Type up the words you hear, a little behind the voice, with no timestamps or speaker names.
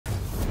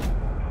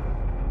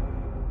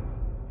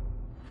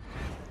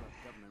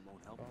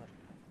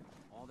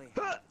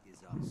they have is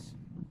us.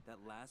 That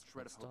last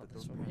shred of hope that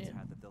those parents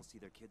had that they'll see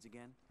their kids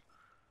again.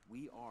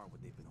 We are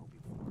what they've been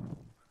hoping for.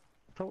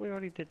 I thought we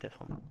already did this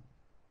one.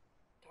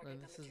 No,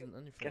 this isn't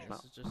anything. Guess This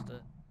not. is just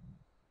a...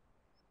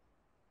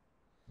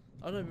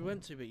 Oh no, we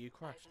went to, but you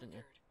crashed, didn't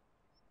you?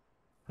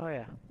 Oh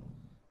yeah.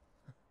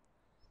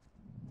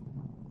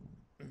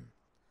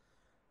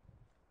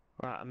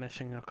 Right, I'm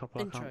missing a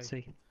couple Intro. I can't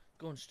see.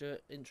 Go on,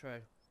 Stuart. Intro.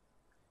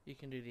 You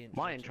can do the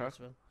intro. My to intro? This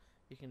one.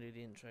 You can do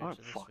the intro Oh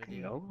to this fucking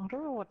video. go. I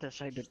don't know what to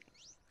say.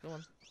 Go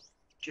on.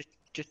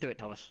 Just do it,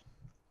 Thomas.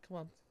 Come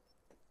on.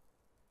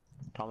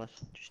 Thomas,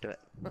 just do it.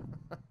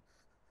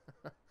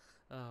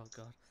 Oh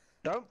god.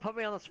 Don't put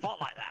me on the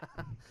spot like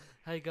that.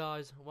 Hey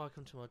guys,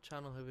 welcome to my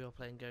channel. Here we are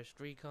playing Ghost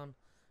Recon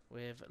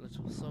with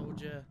Little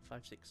Soldier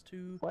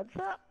 562. What's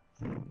that?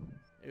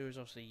 It was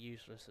obviously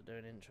useless at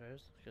doing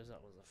intros because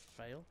that was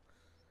a fail.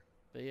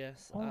 But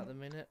yes, at the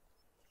minute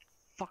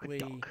Fuck a we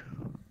dog.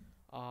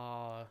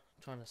 are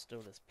trying to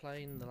steal this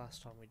plane. The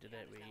last time we did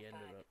it, we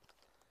ended up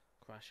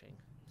crashing.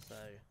 So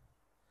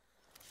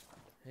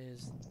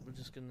we're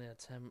just going to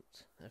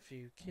attempt a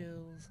few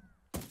kills,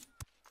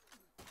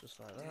 just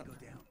like that, Go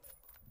down.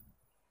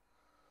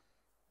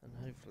 and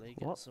hopefully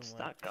get What's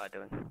somewhere. that guy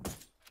doing?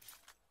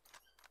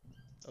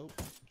 Oh,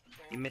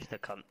 You missed a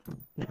cunt.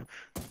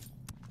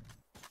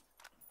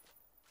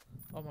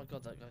 oh my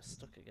god, that guy's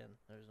stuck again.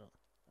 No, he's not.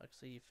 I can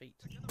see your feet.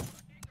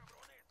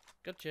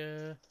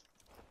 Gotcha.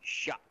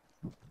 Shut.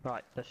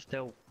 Right, there's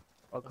still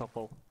a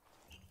couple.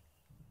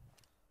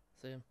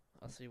 See him?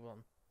 I see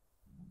one.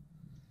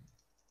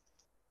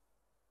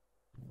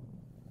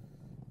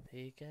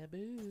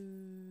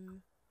 Peekaboo.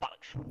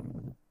 Bollocks.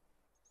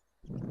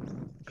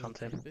 Can't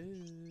see him.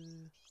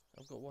 Peekaboo.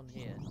 I've got one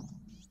here,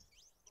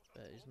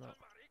 but he's not.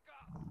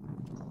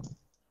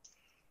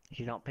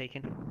 He's not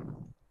peeking.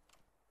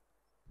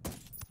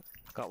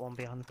 Got one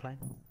behind the plane.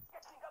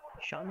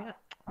 Shot him yet?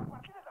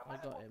 I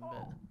got him,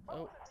 but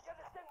oh,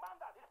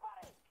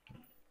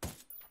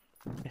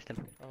 Missed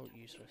him. oh,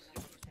 useless.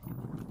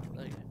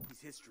 There you go. He's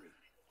history.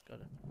 Got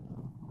him.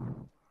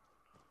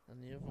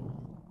 And the other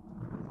one.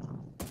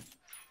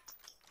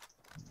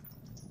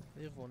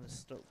 The other one is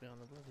stuck behind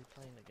the bloody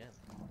plane again.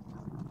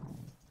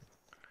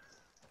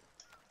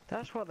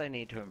 That's what they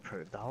need to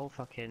improve. The whole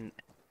fucking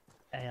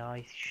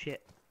AI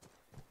shit.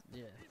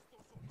 Yeah.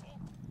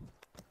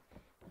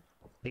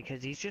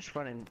 Because he's just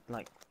running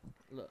like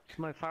Look.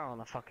 Mo Farah on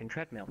a fucking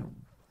treadmill.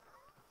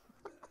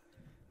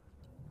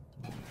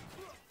 Oh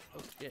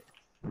shit.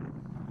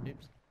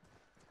 Oops.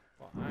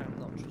 Well, I am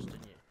not trusting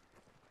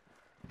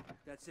you.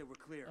 That's it, we're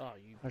clear. Oh,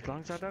 you. As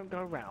long as I don't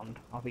go round,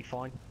 I'll be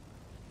fine.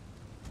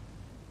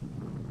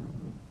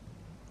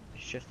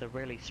 It's just a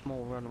really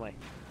small runway.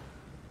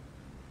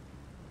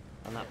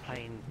 And that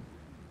plane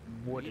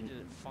wouldn't. You did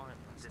it fine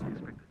last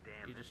time.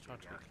 You just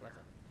tried to be clever.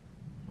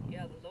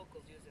 Yeah, the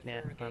locals use it for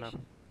Yeah, I know.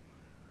 irrigation.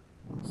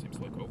 Seems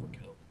like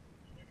overkill.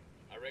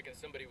 I reckon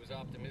somebody was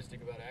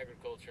optimistic about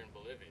agriculture in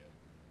Bolivia.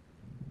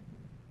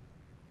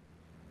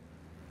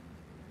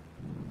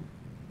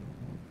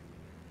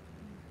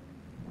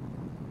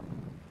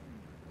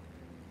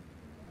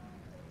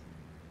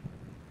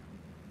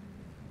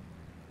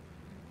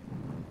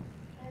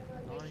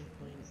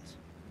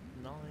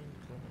 .9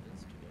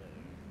 kilometers to go.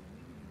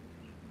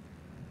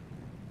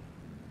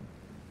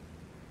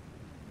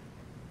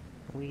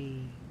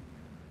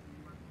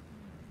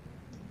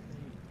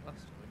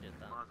 Last time we did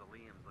that,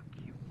 Mausoleums look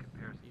cute in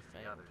comparison you to the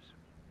failed. others.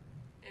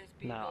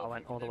 No, I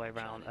went all the way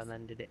round and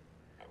then did it.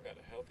 I've got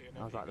a healthy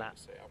enough I was like ego that,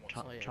 to say I want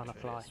trying something to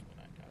for fly. this when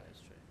I die. That's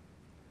true.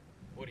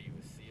 What are you,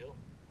 a SEAL?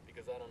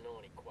 Because I don't know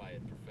any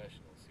quiet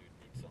professionals who'd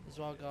need something As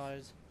well, like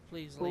this. guys,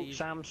 please Oh, leave.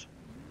 Sam's.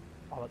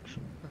 Bollocks.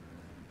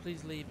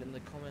 Please leave in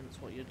the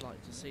comments what you'd like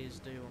to see us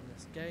do on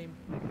this game.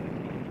 Which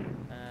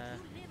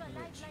we will do as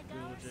much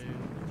as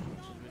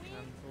we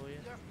can for you.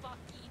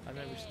 I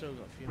know we've still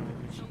got a few more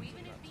missions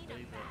and that to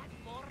do,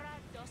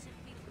 but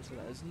just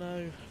let us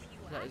know.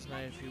 Let us know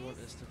if you want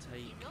us to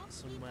take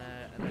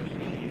somewhere and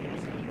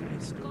then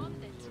pistols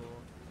or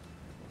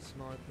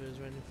snipers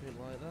or anything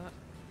like that.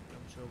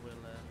 I'm sure we'll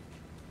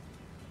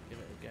give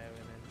it a go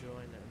and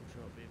enjoy it. I'm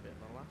sure it'll be a bit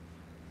of a laugh.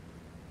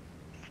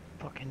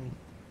 Fucking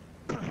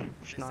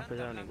snipers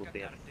only will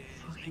be a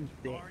fucking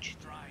bitch.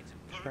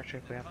 Especially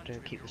if we have to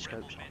keep the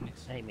scopes on.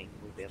 Aiming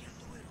will be a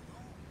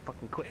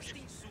fucking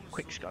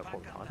quick scope all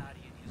the time.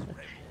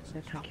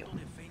 No, thank you.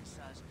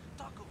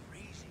 Talk of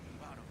raising you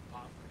out of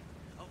poverty,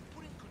 of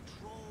putting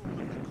control of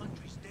the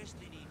country's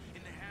destiny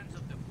in the hands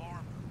of the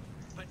farmer.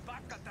 But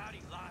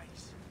Bakatari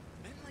lies.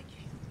 Men like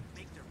him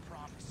make their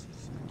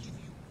promises, give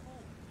you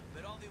hope,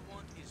 but all they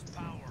want is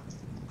power,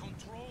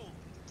 control.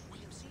 We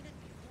have seen it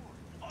before,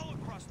 all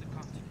across the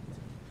continent.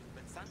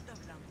 But Santa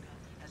Blanca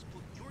has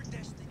put your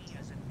destiny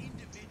as an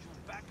individual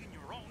back in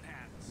your own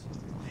hands.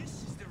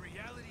 This is the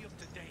reality of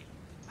today,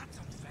 not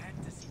some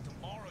fantasy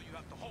tomorrow you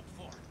have to hope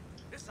for.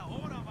 Es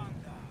ahora,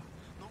 banda.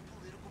 No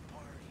political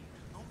party,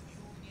 no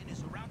union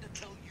is around to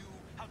tell you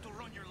how to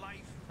run your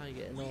life. How you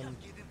getting We on have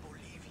given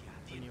Bolivia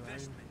the when you're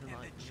investment and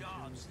like, the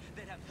jobs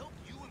that have helped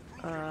you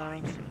improve your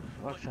Like lives.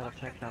 I said, I've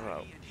taken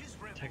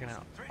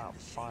out Threaten about the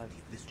 5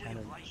 safety of this way of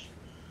lieutenants. life.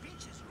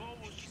 Pinches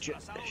lobos It's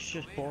disfrazados de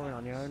just boring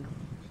on your ovejas. own.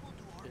 We will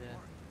do our Yeah.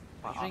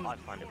 part. I think- I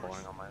find it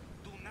boring on my own.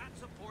 Do not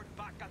support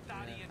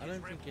Bakatari Yeah, and I his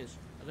don't think rebels. it's.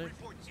 I don't think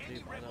Report it's any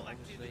too bad. rebel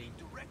Obviously, activity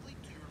directly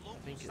to your local I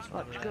think it's Santa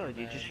one That's of good.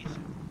 them. You just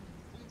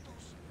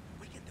Juntos,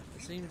 we can It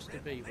defeat seems the to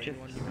be when rebels.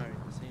 you're on your own.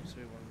 It seems to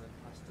be one of them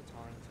pass the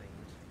time things. You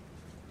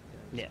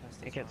know, just Yeah, pass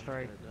the it gets time to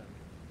very- get it done.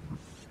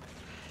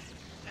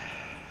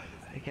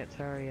 it gets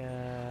very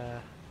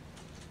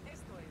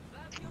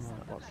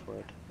what's the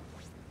word?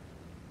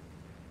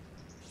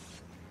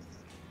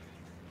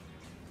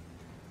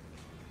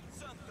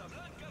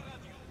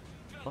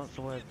 What's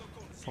the word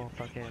for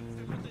fucking? I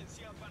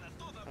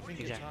think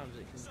Exactly. at times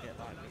it can get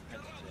like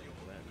repetitive,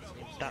 but it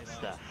seems to That's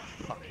be the like,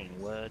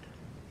 fucking word.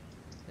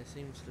 it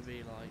seems to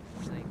be like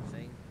the same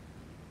thing.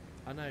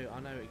 I know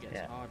it gets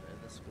Yeah. harder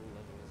at the school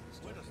levels and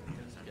stuff, and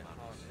things get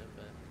harder,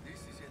 but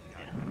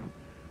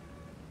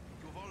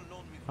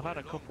I've had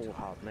a couple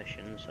hard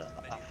missions that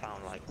I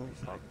found like, oh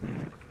fuck.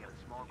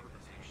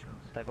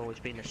 They've always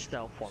been the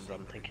stealth ones.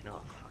 I'm thinking,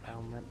 oh fuck,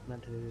 I'm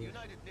meant to do this.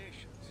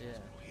 yeah.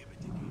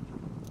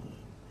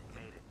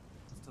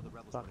 Let's tell the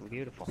rebels Fucking where to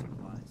beautiful. get their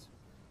supplies.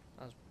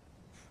 That's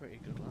pretty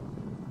good luck,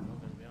 I'm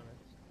gonna be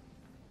honest.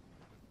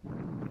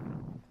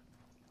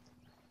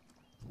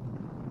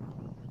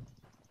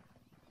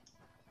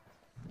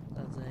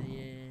 That's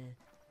a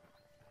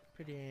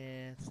pretty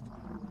ass.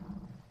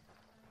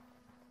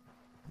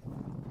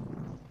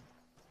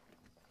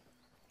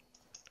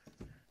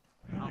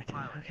 Right,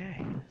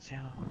 okay, so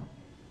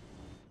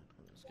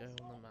Let's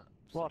go on the map.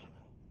 what?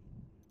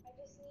 I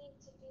just need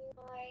to do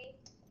my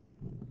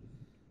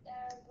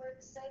work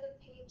cited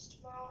page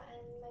tomorrow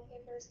and my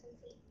paper is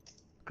complete.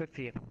 Good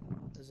for you.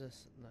 Is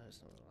this? No,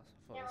 it's not the last.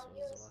 I Now, thought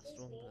you this was the last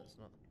excuse one, me. but it's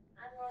not.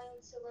 I'm going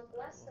to look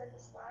less like a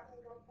slob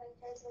and go play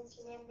Cards Against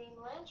Humanity and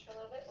Melange for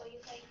a little bit while you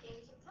play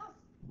games of Tom.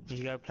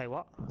 You go play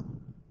what?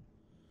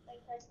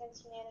 Play Cards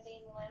Against Humanity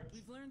and Melange.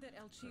 We've learned that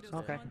El Cheeto's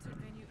Okay. concert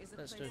venue is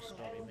a Let's do place a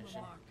called story La mission.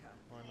 Marca.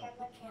 Why I not? have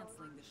my We're phone.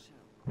 canceling the show.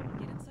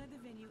 Get inside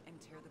the venue and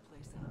tear the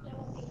place up. It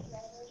won't be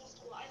forever, just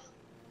a while.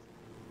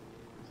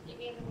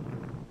 Maybe even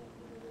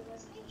the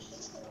listening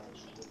sheet or on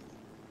sheet.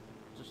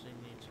 Just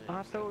need to.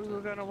 I thought we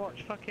were gonna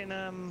watch fucking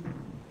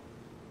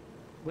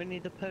Winnie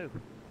the Pooh.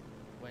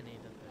 Winnie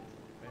the Pooh.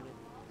 Really?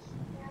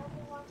 Now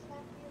we watch that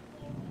for your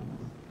playing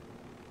games.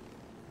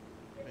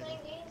 You're Really?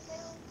 playing games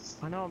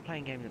now? I know I'm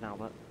playing games now,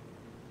 but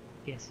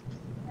yes.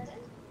 Pardon?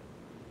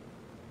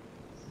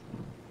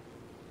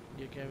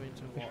 You're going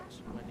to watch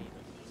Winnie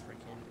the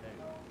freaking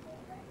Pooh.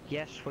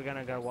 Yes, we're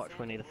gonna go watch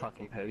Winnie the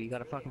fucking Pooh. You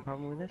got a fucking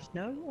problem with this?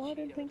 No, I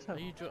don't think so. Are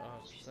you? I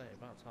was to say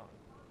about time.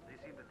 They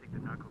seem to think the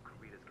narco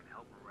corridas can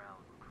help morale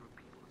and recruit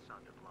people to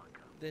Santa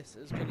Blanca. This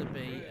is going to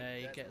be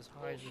a get as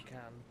high as you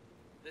can.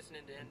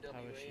 Listening to NWA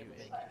will Parachuting.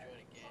 make you join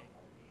a gang.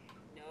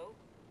 No,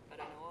 but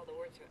I know all the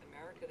words to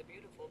America the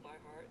Beautiful by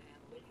heart, and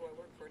look who I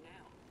work for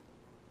now.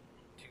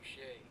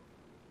 Touche.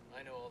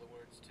 I know all the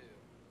words too.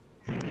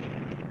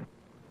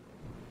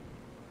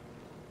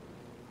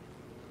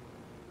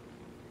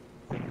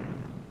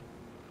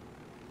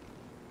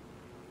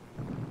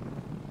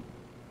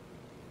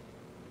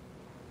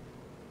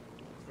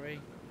 Three,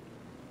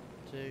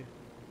 two,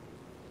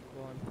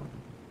 one,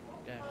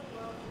 go.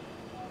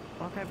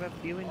 Okay, but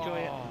you enjoy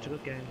it. It's a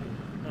good game.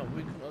 No,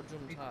 we couldn't have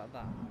jumped out of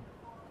that.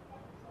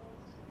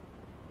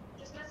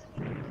 Just message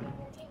me when you're done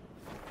your game.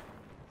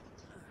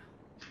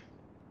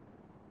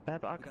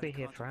 Beb, I We could got be a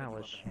here for concert venue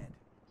hours. up ahead.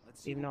 Let's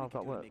see Even what though we I've can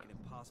got do to work. make it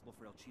impossible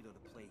for El Cheeto to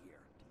play here.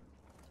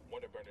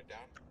 Want to burn it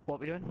down? What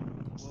we doing?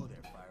 Whoa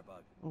there,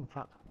 Firebug. Oh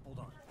fuck. Hold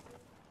on.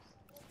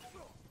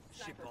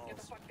 Shit Sniper, get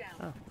the balls. fuck down.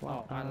 Oh, Oh,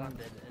 well, I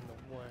landed in the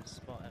worst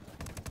spot ever.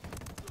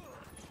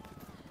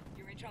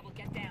 You're in trouble,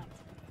 get down.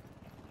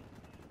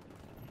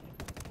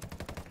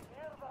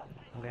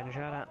 I'm getting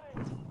shot at.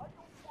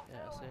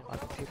 Yeah, I see. I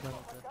can see them.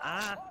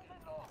 Ah!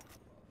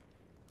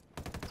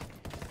 As soon as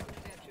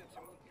our troops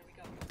are moved, here we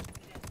go.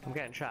 I'm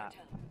getting shot.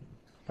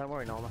 Don't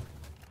worry, Norma.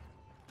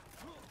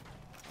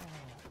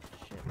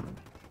 Shit.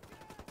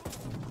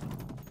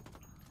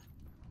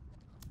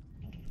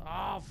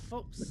 Oh,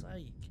 fuck's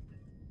sake.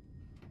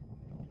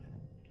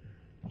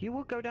 You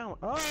would go down.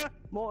 Ah!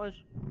 Mortars!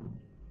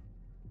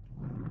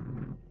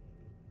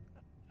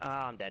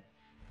 Ah, I'm dead.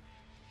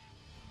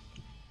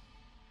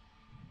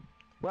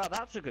 Well,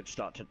 that's a good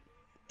start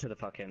to the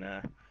fucking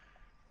Oh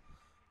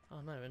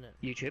no, innit?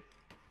 YouTube.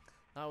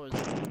 That was a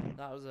bit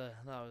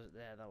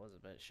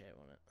shit,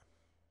 wasn't it?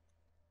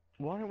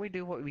 Why don't we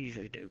do what we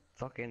usually do?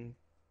 Fucking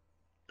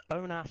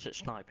own ass at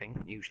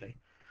sniping, usually,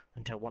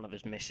 until one of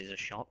us misses a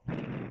shot.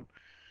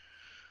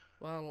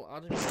 Well, I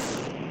didn't.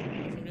 If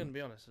I'm gonna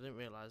be honest, I didn't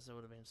realise there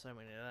would have been so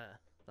many there.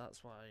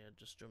 That's why I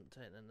just jumped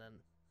in, and then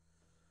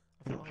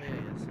I thought, oh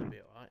yeah, this will be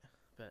alright.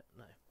 But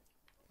no.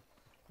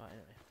 Right,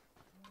 anyway.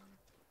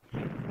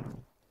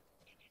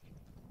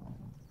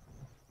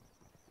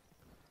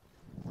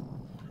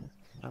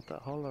 I've got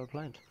a whole load of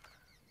planes.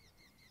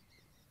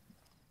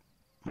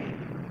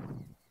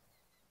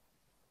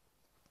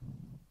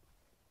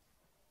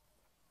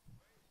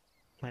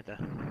 Right there.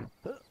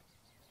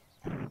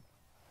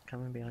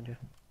 Coming behind you.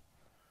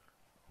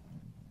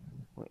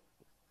 Wait.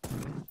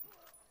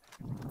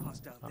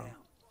 Hostile down.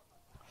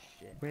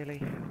 Shit.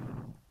 Really?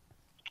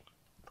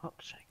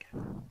 Fuck's sake.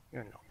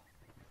 You're not.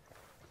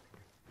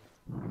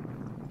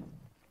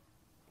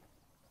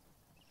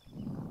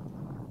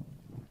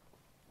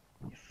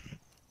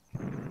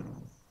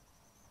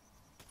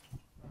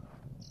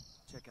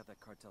 Check out that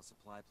cartel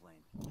supply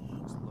plane.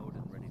 Looks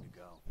loaded and ready to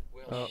go.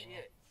 Well, Oh.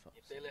 shit.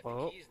 If they left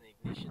Oh. the keys in the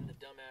ignition, the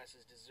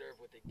dumbasses deserve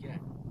what they get.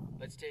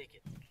 Let's take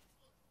it.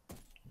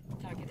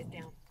 Target is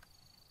down.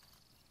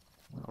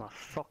 Oh my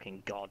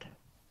fucking god.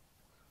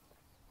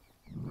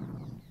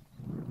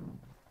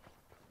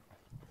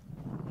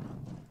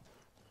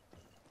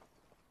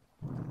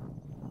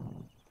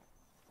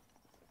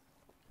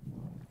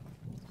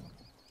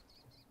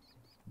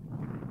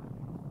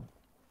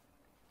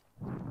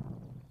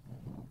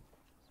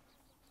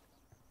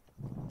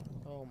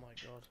 Oh my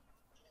god.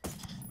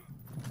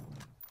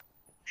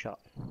 Shot.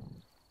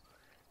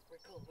 We're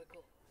cool, we're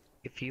cool.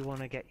 If you want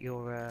to get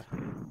your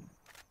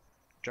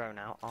drone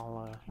out,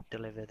 I'll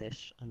deliver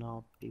this and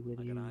I'll be with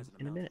I you got eyes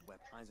on in a minute.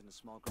 Eyes in a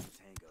small group of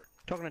Tango.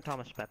 Talking to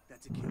Thomas, Pep.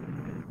 That's a kill.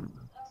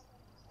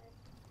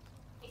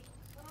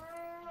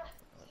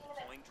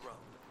 Deploying drone.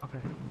 Okay.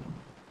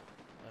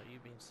 Oh,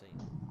 you've been seen.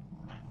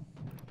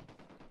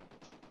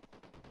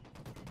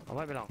 I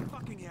won't be long.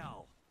 Fucking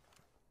hell!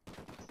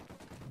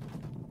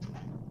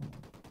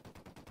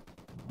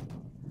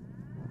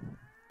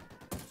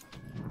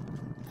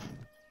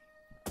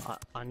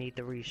 I need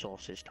the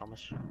resources,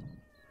 Thomas.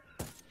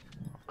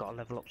 I've got to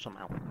level up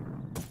somehow.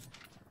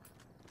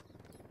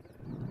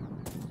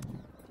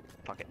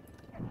 Fuck it.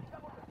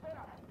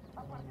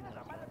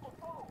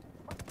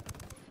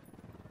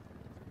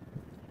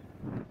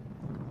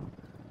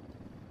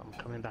 I'm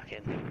coming back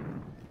in.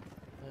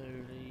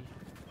 Holy.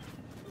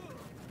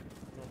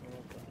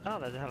 Oh,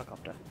 there's a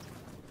helicopter.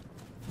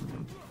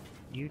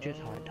 You just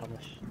hide,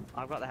 Thomas.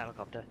 I've got the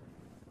helicopter.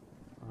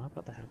 Oh, I've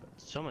got the helicopter.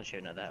 Someone's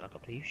shooting at the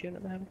helicopter. Are you shooting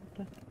at the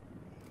helicopter?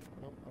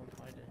 Nope, I'm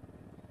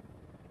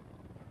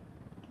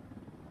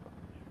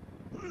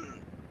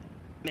hiding.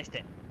 Missed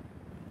it.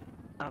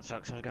 That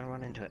sucks, I was going to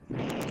run into it.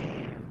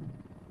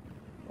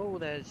 Oh,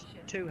 there's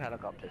two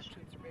helicopters.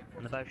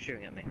 And they're both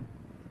shooting at me.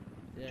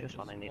 Yeah, Just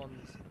what I need.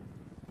 One's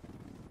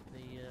the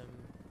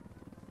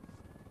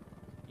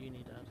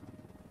Unidad.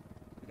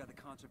 We got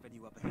the concert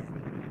venue up ahead.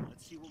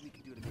 Let's see what we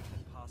can do to make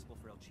it impossible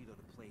for El Cheeto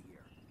to play here.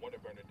 Want to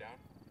burn it down?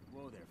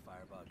 Whoa there,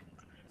 Firebug.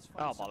 Let's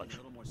Oh, find something bollocks. a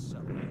little more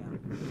subtle.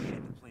 Yeah.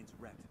 Shit, the plane's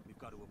wrecked. We've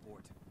got to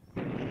abort.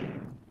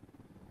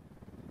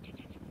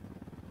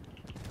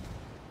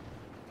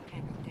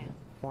 Tango down.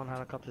 One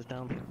helicopter's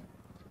down.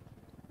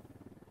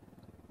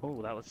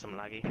 Oh, that was some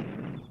laggy.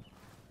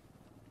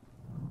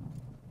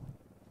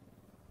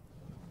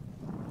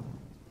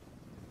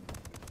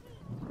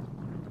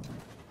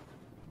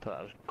 Thought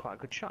that was quite a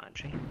good shot,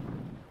 actually.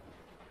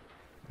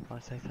 If I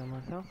say so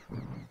myself.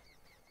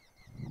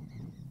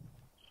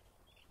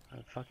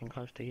 I'm fucking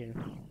close to you.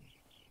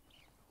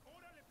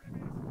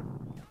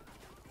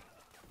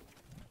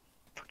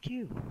 Fuck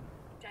you!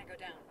 Tango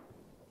down.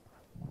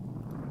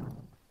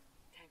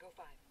 Tango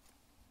 5.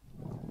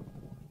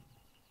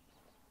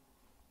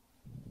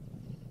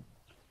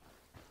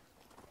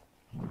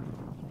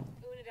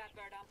 Unidad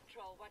bird on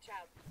patrol, watch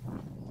out.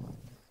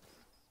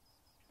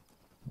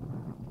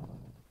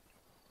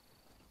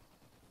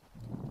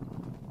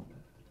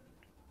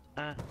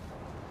 Ah.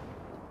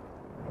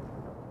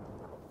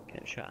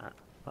 Getting shot at,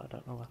 but I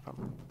don't know where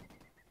from.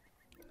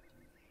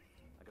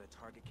 I got a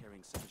target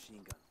carrying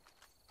submachine gun.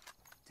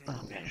 Oh,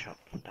 I'm getting shot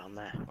down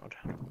there. Roger.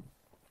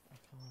 I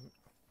can't.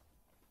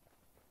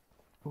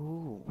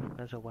 Ooh,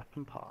 there's a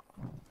weapon part.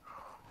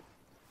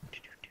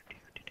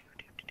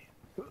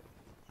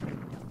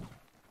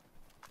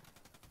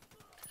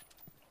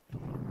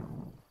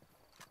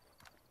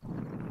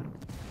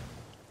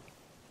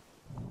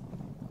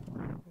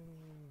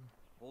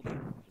 Hold up.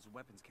 There's a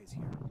weapons case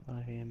here.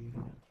 I am.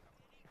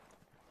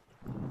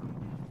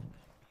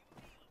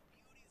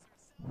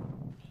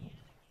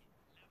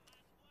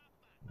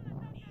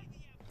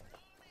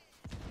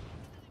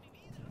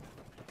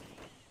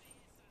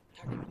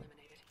 Target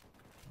eliminated.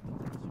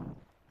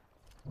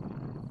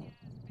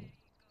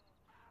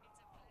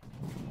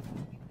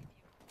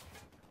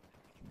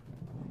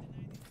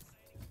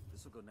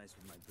 This will go nice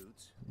with my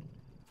boots.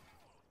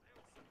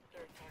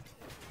 Third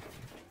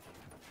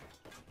toxic.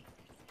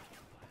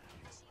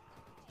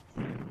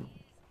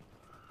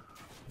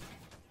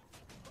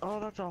 Oh,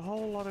 that's a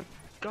whole lot of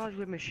guys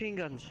with machine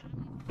guns.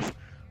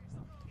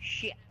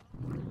 Shit.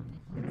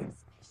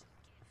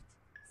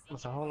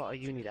 That's a whole lot of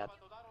Unidad.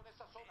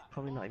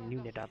 Probably not even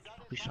Unidad,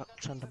 probably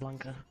Santa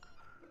Blanca.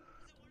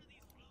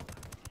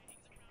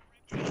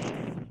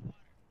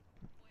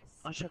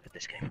 I suck at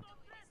this game.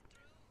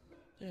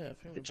 Yeah, I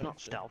think It's we're not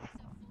both stealth.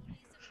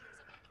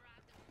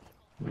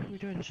 We were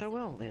doing so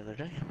well the other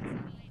day.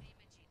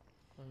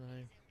 I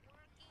know.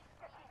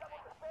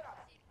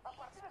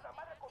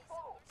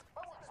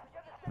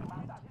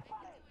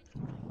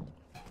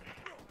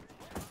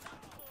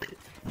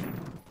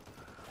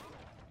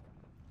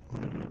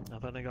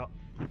 I've only got...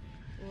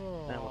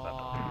 Oh. Now we're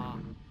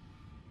done.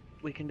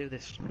 We can do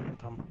this,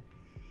 Tom.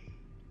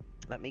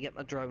 Let me get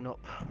my drone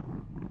up.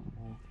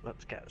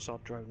 Let's get a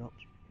sod drone up.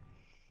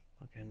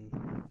 I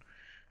can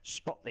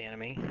spot the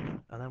enemy,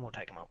 and then we'll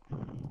take them out.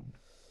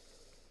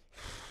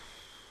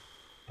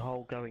 The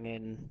whole going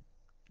in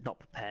not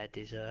prepared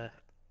is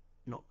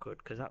not good,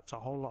 because that's a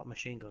whole lot of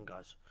machine gun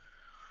guys.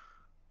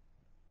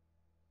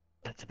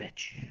 That's a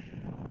bitch.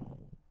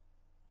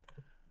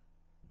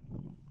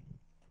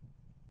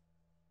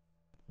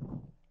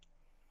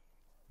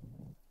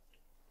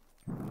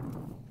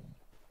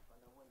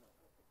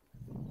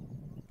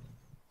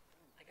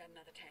 I got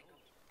another tango.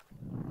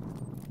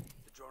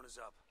 The drone is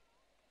up.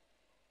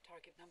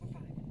 Target number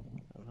 5.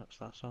 Oh, that's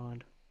that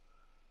side.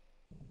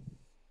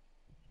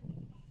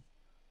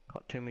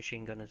 Got 2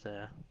 machine gunners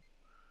there.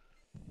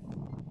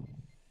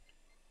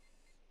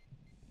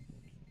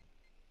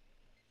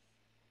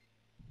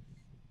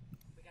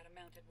 We got a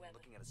mounted weapon.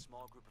 Looking at a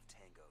small group of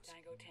tangos.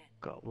 Tango 10.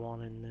 Got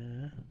 1 in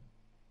there.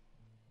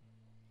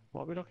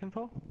 What are we looking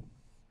for?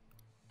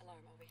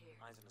 Alarm over here.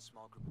 Eyes on a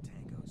small group of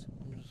tangos.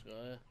 I'm just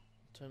gonna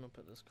turn up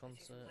at this I see some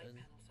concert light and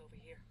panels over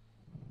here.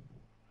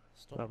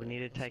 stop. Well, we it need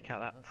to or take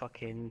out something that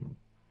fucking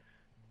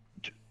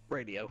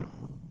radio.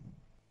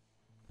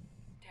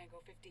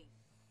 Tango 15.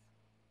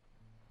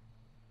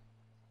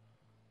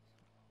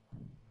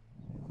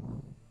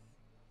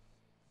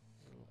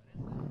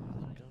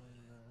 Go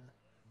in there.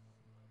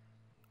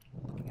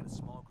 Looking at a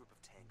small group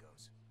of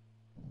tangos.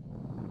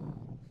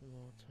 Some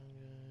more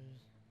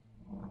tangos.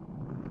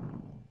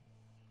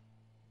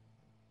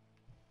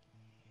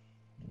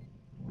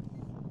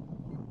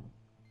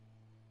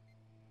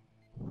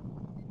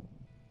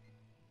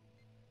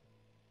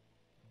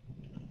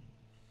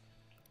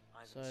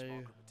 Eyes on a small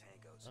group of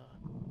tangos.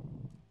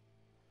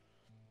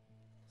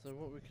 So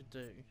what we could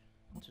do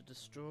to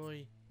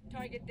destroy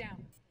Target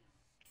down.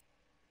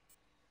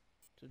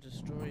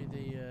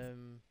 the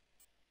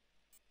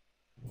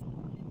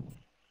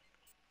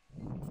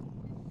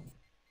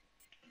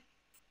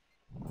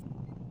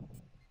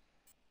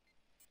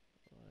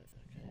right,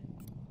 okay.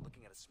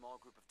 Looking at a small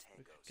group of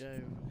We tangos.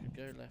 could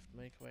go left,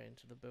 make our way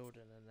into the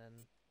building, and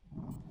then.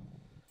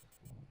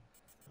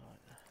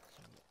 Right,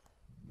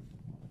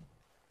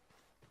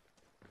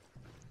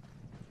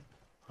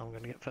 I'm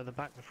gonna get further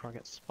back before I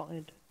get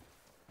spotted.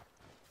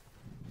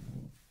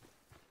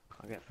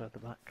 Can't get further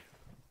back.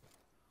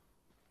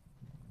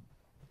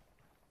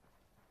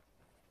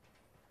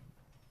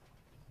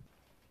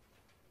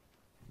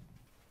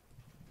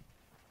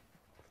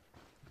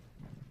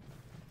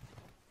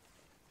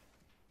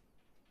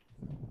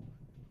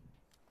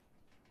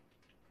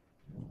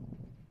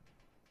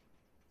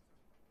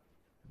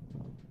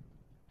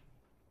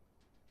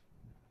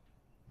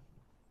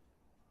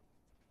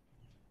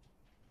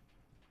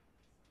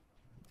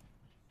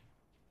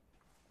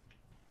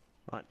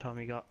 Right, Tom,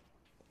 you got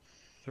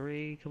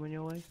 3 coming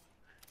your way?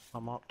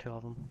 I'll mark 2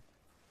 of them.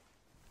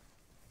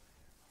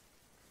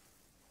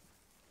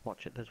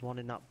 Watch it, there's 1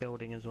 in that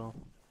building as well,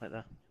 right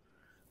there.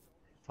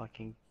 If I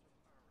can...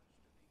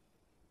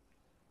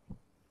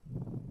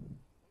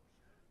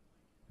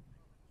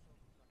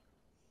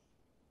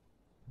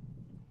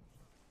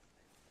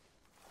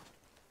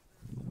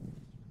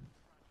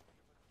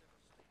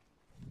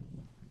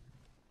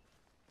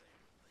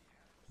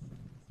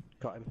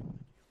 Got him.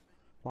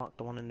 Mark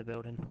the 1 in the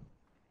building.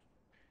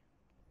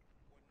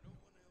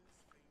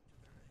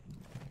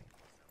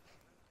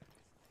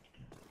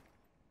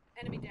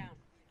 Enemy down.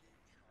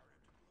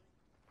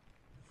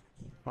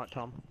 Right,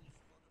 Tom.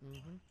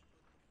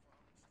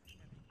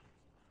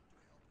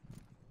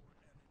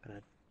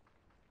 Gonna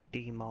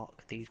demark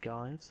these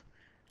guys.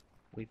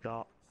 We've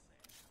got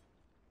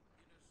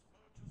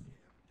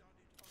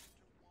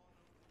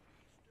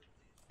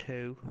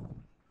 2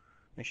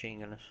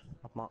 machine gunners.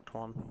 I've marked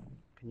 1.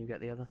 Can you get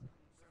the other?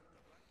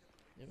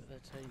 yeah, but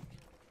they take.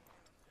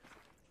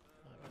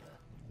 Right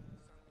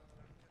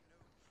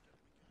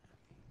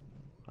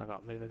there. I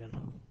got move again.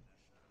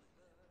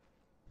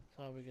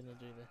 So how are we gonna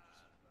do this?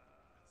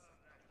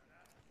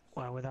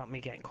 Well, without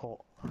me getting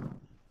caught.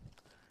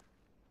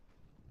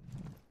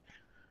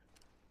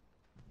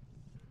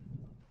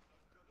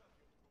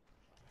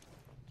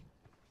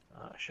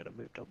 I should have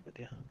moved up with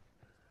you.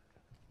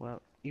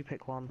 Well, you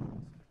pick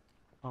 1.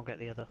 I'll get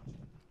the other.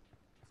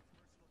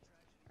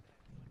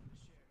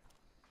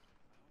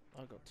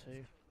 I got 2.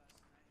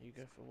 You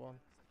go for 1.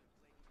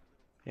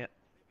 Yep.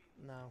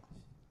 Now.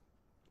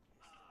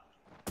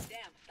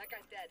 Damn, that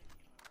guy's dead.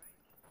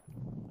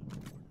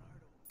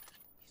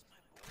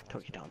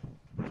 Took you down.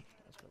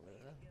 Let's go with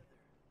it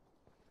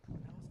then.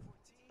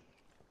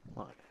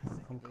 Right,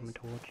 I'm coming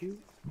towards you.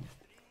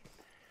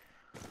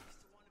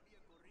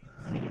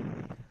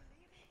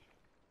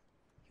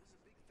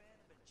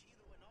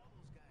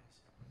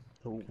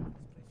 Oh,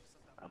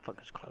 that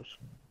fucker's close.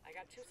 I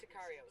got 2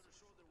 Sicarios.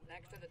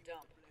 Next to the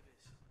dump.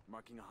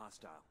 Marking a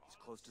hostile. He's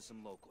close to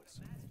some locals.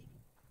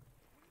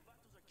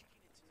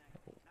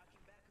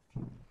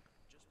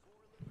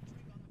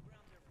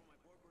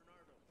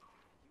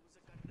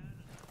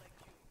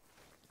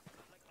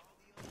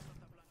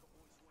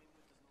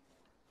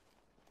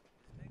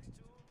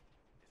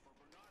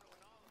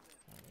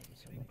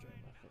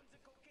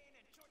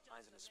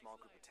 small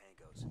group of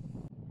tangos.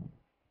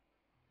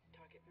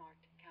 Target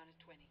marked. Count as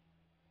 20.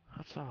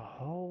 That's a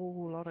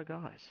whole lot of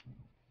guys.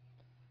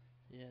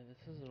 Yeah, this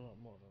is a lot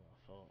more than I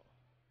thought.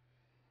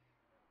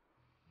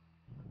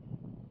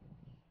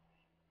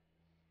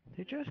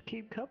 They just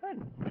keep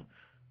coming.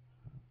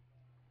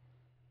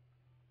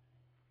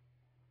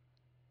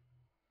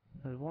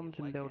 There's ones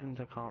in buildings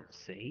I can't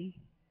see.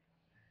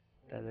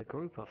 There's a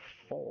group of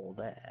 4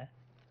 there.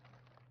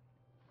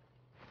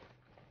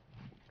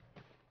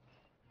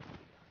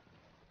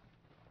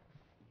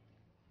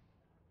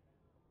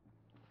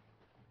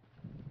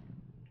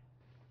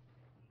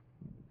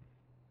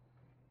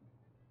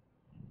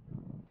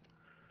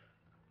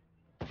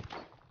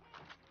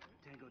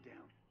 Tango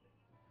down.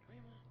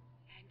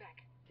 Hang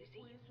back. They see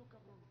you.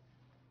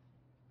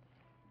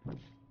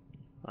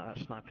 That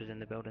sniper's in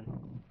the building.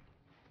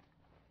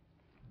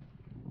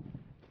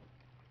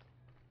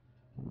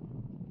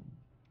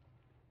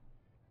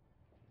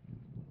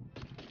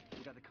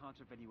 We got the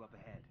concert venue up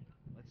ahead.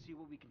 Let's see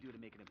what we can do to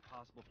make it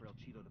impossible for El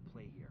Cheeto to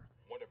play here.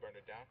 Want to burn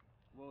it down?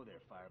 Whoa there,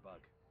 Firebug.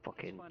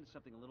 Fucking Let's find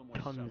something a little more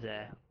tons subtle.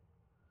 there.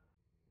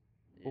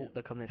 Yeah. Oh,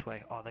 they're coming this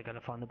way. Oh, they're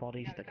gonna find the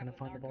bodies. They're gonna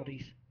find the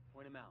bodies.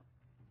 Point him out.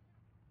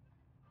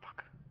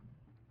 Fuck.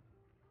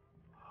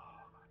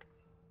 Oh, God.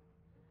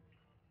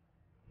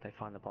 They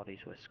find the bodies,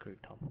 we're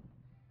screwed, Tom.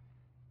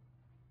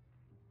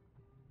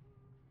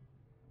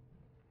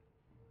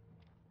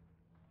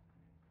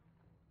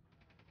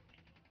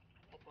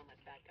 That's one less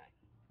bad guy.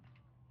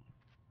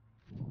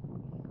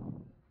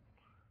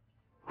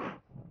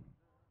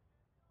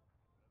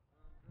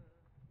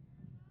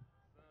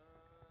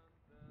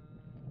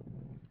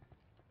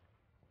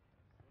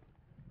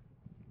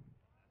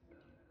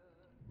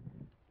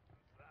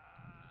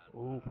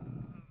 Ooh.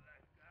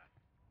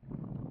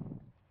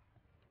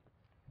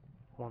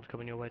 One's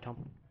coming your way, Tom.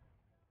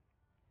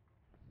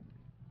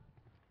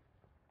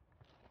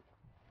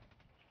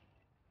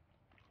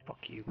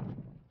 Fuck you.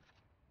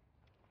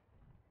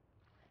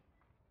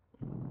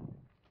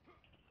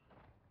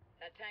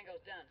 That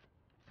tango's done.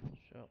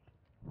 Sure.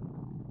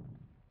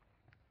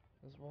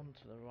 There's one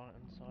to the right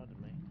hand side of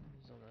me.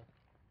 He's on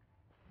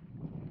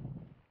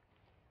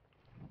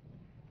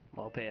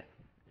a... Up here.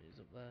 He's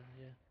up there,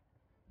 yeah.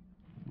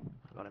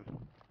 I got him.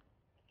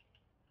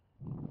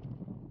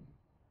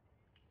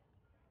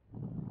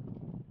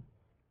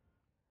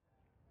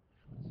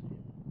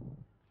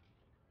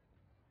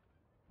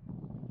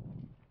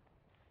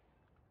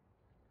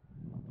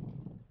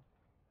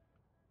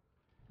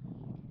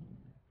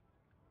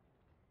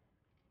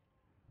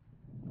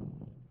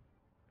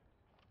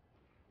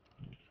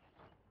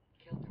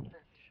 Kill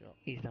confirmed. Shot.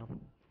 He's down.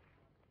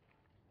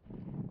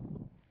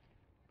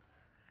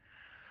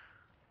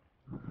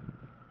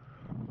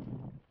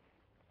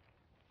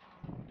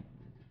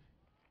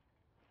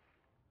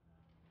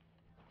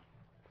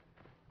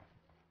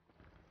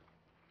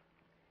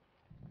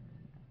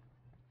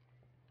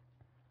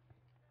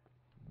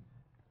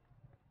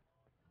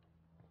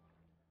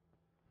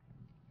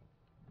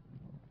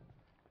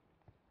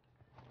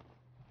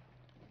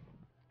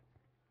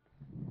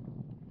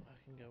 I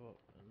can go up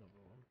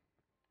another one.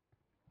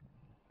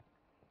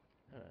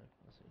 Hello,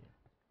 I see you.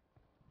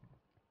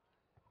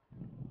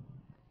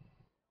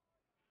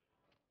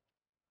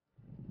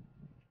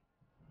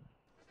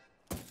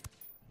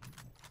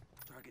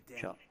 Target down.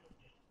 Shot.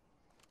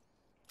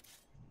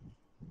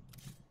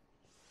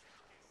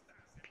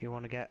 If you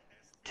want to get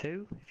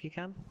 2, if you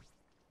can.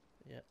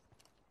 Yep.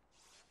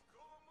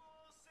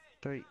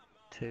 3,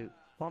 2,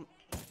 1.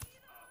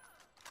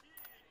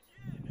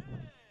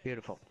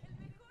 Beautiful.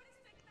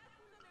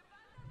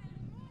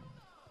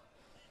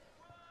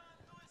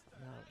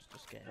 Now it's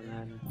just getting And in.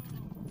 then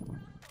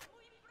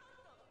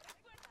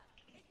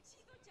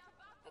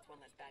That's one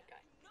less bad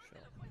guy.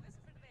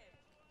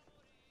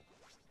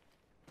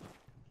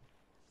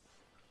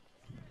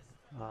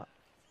 Shot.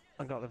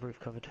 I got the roof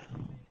covered.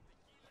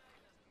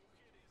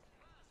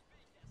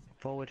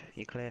 Forward,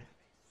 you clear.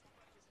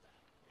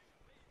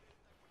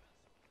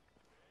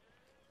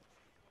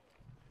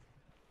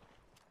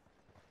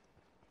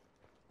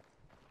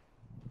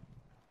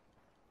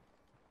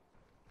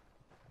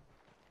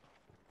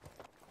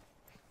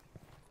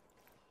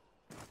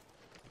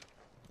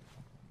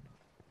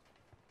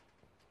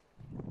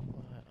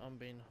 Right, I'm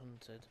being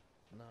hunted.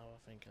 Now I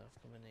think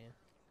I've come in here.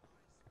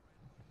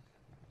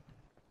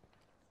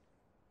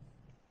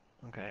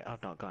 Okay,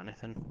 I've not got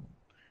anything.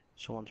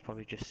 Someone's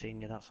probably just seen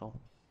you, that's all.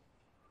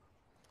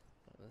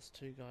 But there's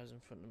 2 guys in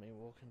front of me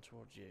walking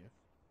towards you.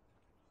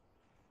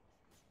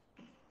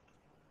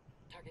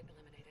 Target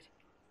eliminated.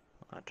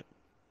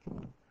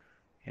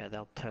 Yeah,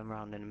 they'll turn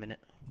around in a minute.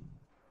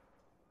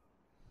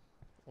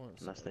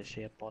 Unless they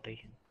see a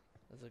body.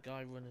 There's a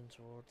guy running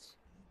towards.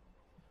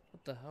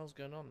 What the hell's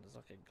going on? There's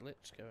like a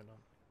glitch going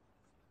on.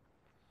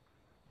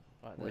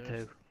 Right, With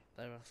who?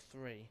 There are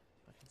 3.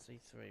 I can see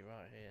 3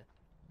 right here.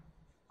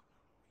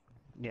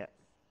 Yeah,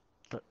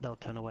 they'll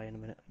turn away in a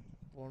minute.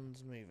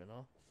 One's moving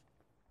off.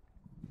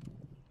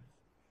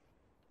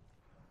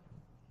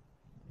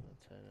 They're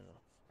turning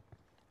off.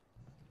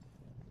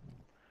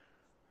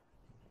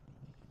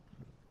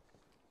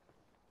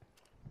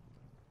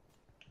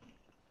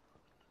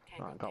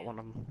 Right, I got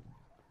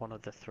one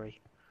of the three.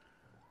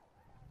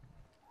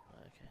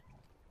 Okay.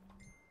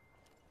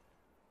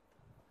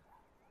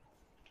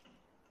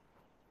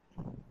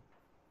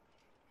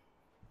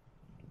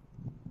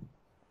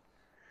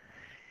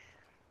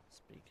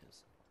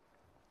 Speakers.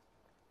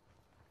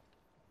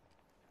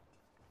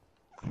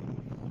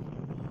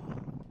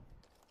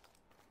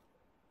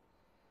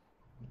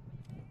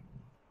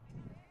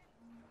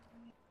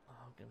 Oh,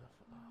 I'm gonna.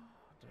 Oh,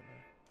 I don't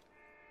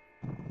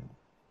know.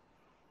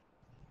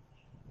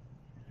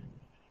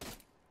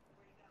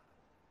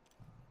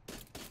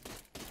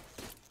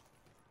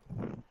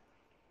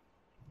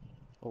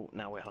 Oh,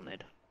 now we're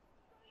hunted.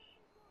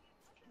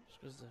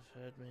 Just because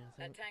they've heard me,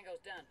 I That think.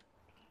 tango's done.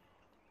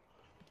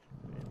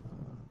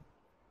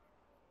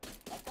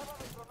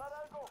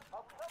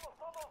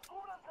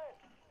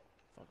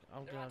 Fuck it,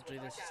 I'm gonna have to do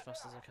this as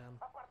fast as I can.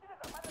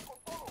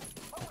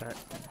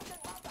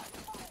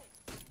 Okay.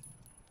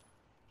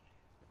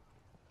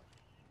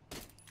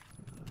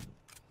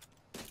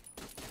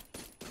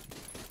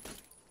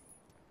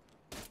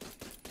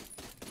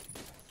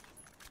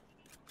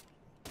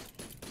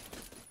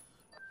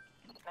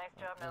 Nice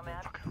job,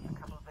 Nomad. A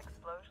couple of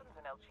explosions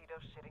and El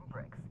Cheeto's shitting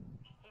bricks.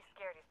 He's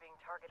scared he's being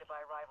targeted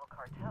by a rival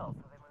cartel,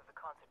 so they moved the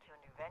concert to a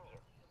new venue.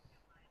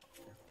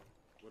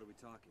 What are we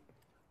talking?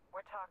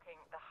 We're talking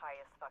the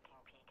highest fucking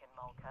peak in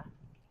Malca.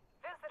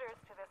 Visitors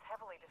to this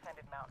heavily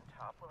defended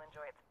mountaintop will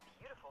enjoy its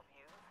beautiful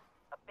views,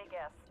 a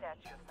big-ass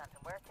statue of Santa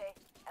Muerte,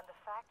 and the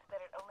fact that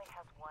it only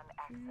has one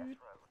access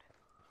road.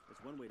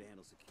 That's one way to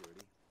handle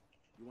security.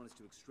 You want us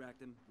to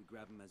extract him, we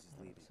grab him as he's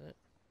leaving. That's it.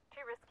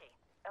 Too risky.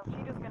 El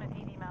Cheeto's gonna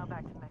DD Mao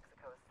back to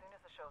Mexico as soon as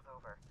the show's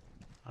over.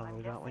 I'll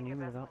I'm move out when guessing you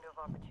the move best out. window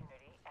of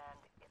opportunity, and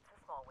it's a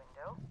small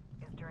window,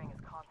 is during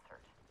his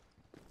concert.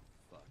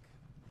 Fuck.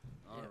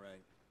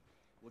 Alright.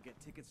 We'll get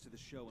tickets to the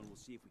show and we'll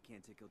see if we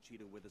can't take El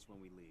Cheeto with us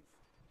when we leave.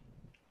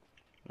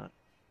 No.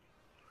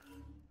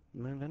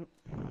 Moving.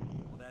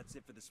 Well, that's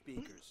it for the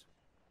speakers.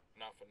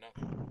 Not for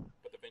nothing,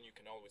 but the venue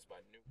can always buy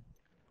new.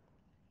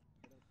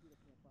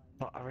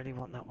 But I really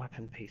want that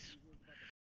weapon piece.